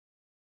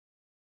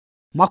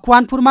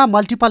मकवानपुरमा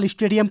multiple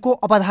स्टेडियमको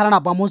अवधारणा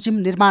बमोजिम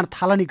निर्माण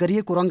थालनी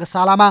गरिएको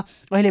रङ्गशालामा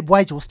अहिले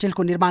बोइज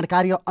होस्टेलको निर्माण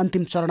कार्य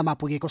अन्तिम चरणमा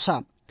पुगेको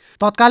छ।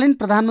 तत्कालीन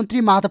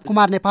प्रधानमन्त्री माधव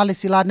कुमार नेपालले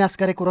शिलान्यास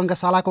गरेको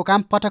रङ्गशालाको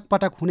काम पटक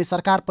पटक हुने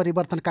सरकार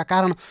परिवर्तनका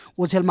कारण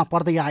ओझेलमा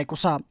पर्दै आएको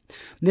छ।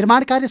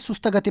 निर्माण कार्य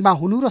सुस्त गतिमा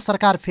हुनु र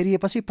सरकार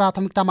फेरिएपछि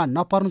प्राथमिकतामा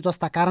नपर्नु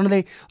जस्ता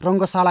कारणले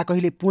रङ्गशाला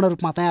कहिले पूर्ण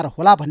रूपमा तयार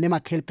होला भन्नेमा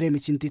खेलप्रेमी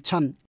चिन्तित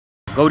छन्।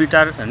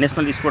 गौरीटार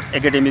नेसनल स्पोर्ट्स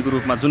एकाडेमीको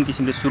रूपमा जुन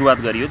किसिमले सुरुवात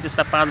गरियो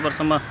त्यसलाई 5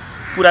 वर्षमा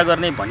पुरा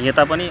गर्ने भनिए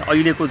तापनि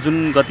अहिलेको जुन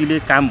गतिले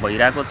काम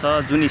भइरहेको छ,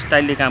 जुन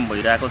स्टाइलले काम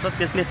भइरहेको छ,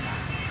 त्यसले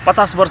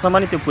 50 वर्षमा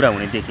नि त्यो पुरा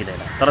हुने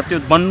देखिँदैन। तर त्यो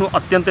बन्नु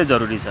अत्यन्तै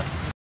जरुरी छ।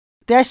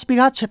 23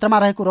 बिघा क्षेत्रमा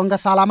रहेको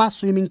रङ्गशालामा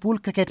स्विमिङ पुल,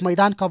 क्रिकेट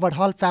मैदान, कभर्ड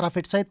हल,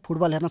 प्याराफिट सहित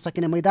फुटबल हेर्न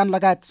सकिने मैदान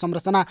लगायत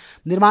संरचना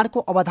निर्माणको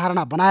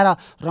अवधारणा बनाएर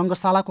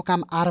रङ्गशालाको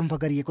काम आरम्भ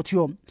गरिएको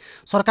थियो।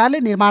 सरकारले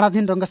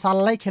निर्माणाधीन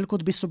रङ्गशालालाई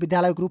खेलकुद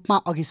विश्वविद्यालयको रूपमा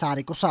अघि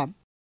सारेको छ।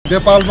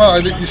 नेपालमा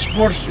अहिले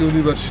स्पोर्ट्स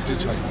युनिभर्सिटी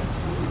छैन।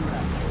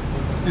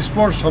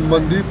 स्पोर्ट्स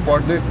सम्बन्धी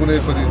पढ्ने कुनै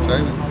पनि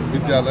चाहिँ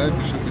विद्यालय,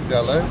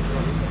 विश्वविद्यालय,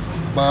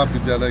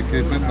 महाविद्यालय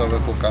केही पनि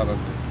नभएको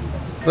कारणले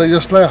र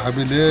यसलाई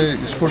हामीले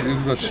स्पोर्ट्स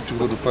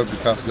युनिभर्सिटीको रूपमा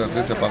विकास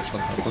गर्ने नेपाल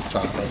सरकारको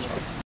चाहना छ।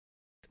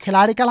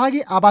 खेलाडीका लागि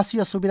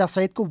आवासीय सुविधा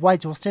सहितको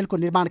बोइज होस्टेलको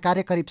निर्माण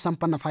कार्य करिब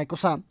सम्पन्न भएको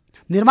छ।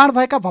 निर्माण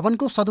भएका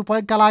भवनको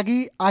सदुपयोगका लागि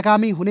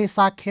आगामी हुने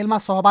साग खेलमा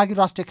सहभागी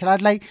राष्ट्रिय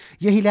खेलाडीलाई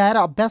यही ल्याएर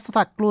अभ्यास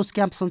तथा क्लोज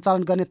क्याम्प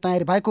सञ्चालन गर्ने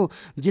तयारी भएको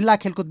जिल्ला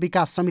खेलकुद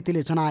विकास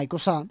समितिले जनाएको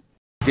छ।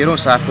 13औं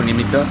सालको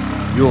निमित्त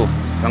यो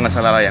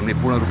रङ्गशालालाई हामीले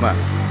पूर्ण रूपमा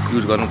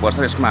युज गर्नुपर्छ।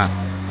 यसमा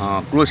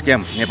क्लोज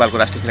क्याम्प नेपालको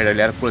राष्ट्रिय खेलाडी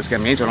ल्याएर क्लोज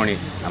क्याम्प यहीँ चलाउने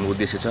हाम्रो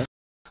उद्देश्य छ।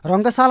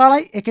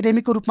 रङ्गशालालाई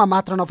एकाडेमीको रूपमा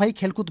मात्र नभई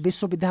खेलकुद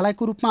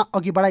विश्वविद्यालयको रूपमा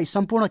अघि बढाई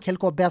सम्पूर्ण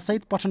खेलको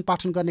अभ्याससहित पठन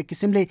पाठन गर्ने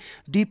किसिमले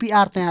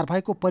डिपिआर तयार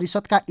भएको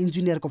परिषदका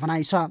इन्जिनियरको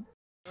भनाइ छ।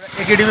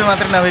 एकाडेमी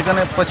मात्र नभइकन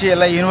पछि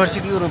यसलाई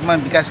युनिभर्सिटीको रूपमा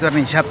विकास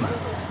गर्ने हिसाबमा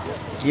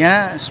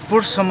यहाँ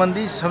स्पोर्ट्स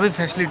सम्बन्धी सबै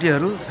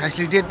फेसिलिटीहरू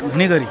फेसिलिटेट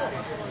हुने गरी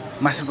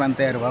मास्टर प्लान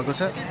तयार भएको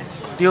छ।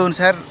 त्यो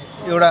अनुसार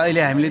एउटा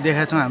अहिले हामीले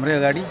देखाएको छौँ हाम्रै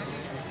अगाडि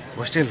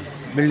होस्टेल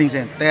बिल्डिङ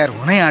चाहिँ तयार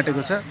हुनै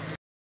आँटेको छ।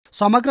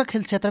 समग्र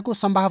खेल क्षेत्रको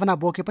सम्भावना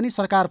बोके पनि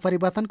सरकार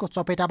परिवर्तनको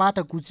चपेटाबाट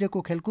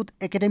गुज्रेको खेलकुद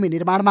एकाडेमी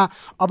निर्माणमा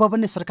अब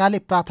पनि सरकारले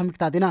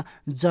प्राथमिकता दिन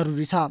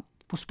जरुरी छ।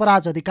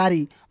 पुष्पराज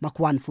अधिकारी,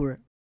 मकवानपुर।